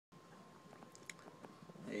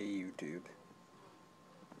Hey YouTube,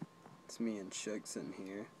 it's me and Shook sitting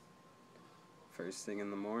here, first thing in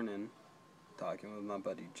the morning, talking with my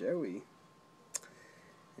buddy Joey,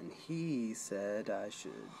 and he said I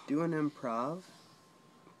should do an improv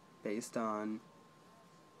based on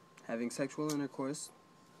having sexual intercourse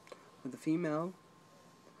with a female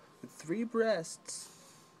with 3 breasts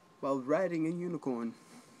while riding a unicorn.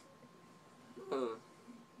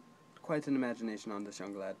 Quite an imagination on this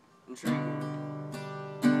young lad. Intriguing.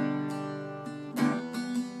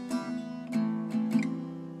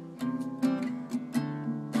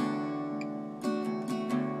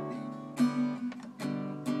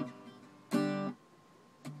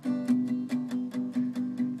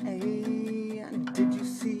 Hey, did you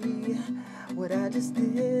see what I just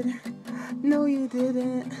did? No, you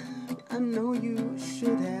didn't. I know you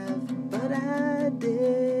should have, but I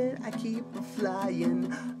did. I keep a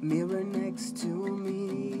flying mirror next to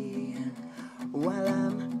me while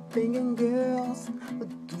I'm banging girls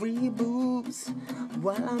with 3 boobs,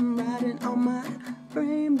 while I'm riding on my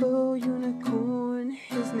rainbow unicorn.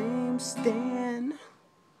 His name's Stan.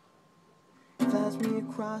 Flies me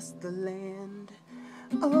across the land.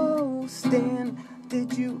 Oh, Stan,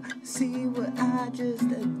 did you see what I just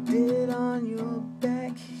did on your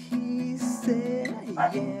back? He said,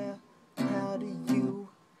 yeah, how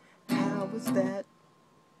was that?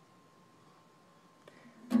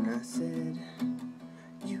 And I said,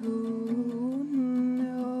 you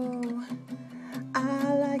know,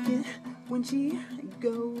 I like it when she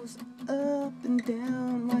goes up and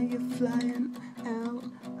down while you're flying out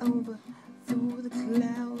over through the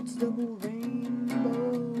clouds. Double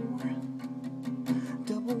rainbow,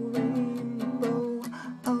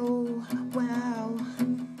 oh wow.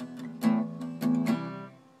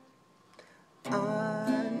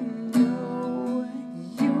 I know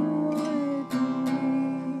you wanted me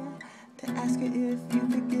to ask her if you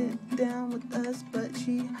could get down with us, but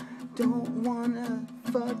she don't wanna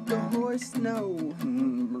fuck the horse, no.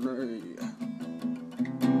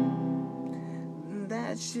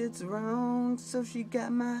 That shit's wrong, so she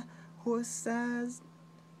got my horse size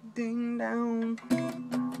ding down.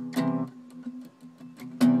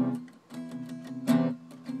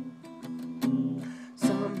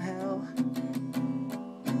 Somehow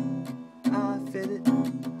I fit it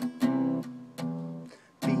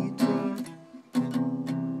between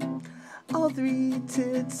all 3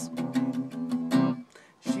 tits.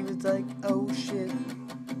 She was like, oh shit.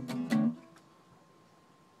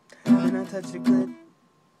 Then I touched her clit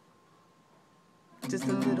just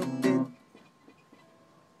a little bit.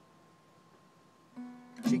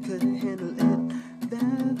 She couldn't handle it.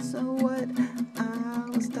 That's what I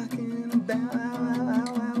was talking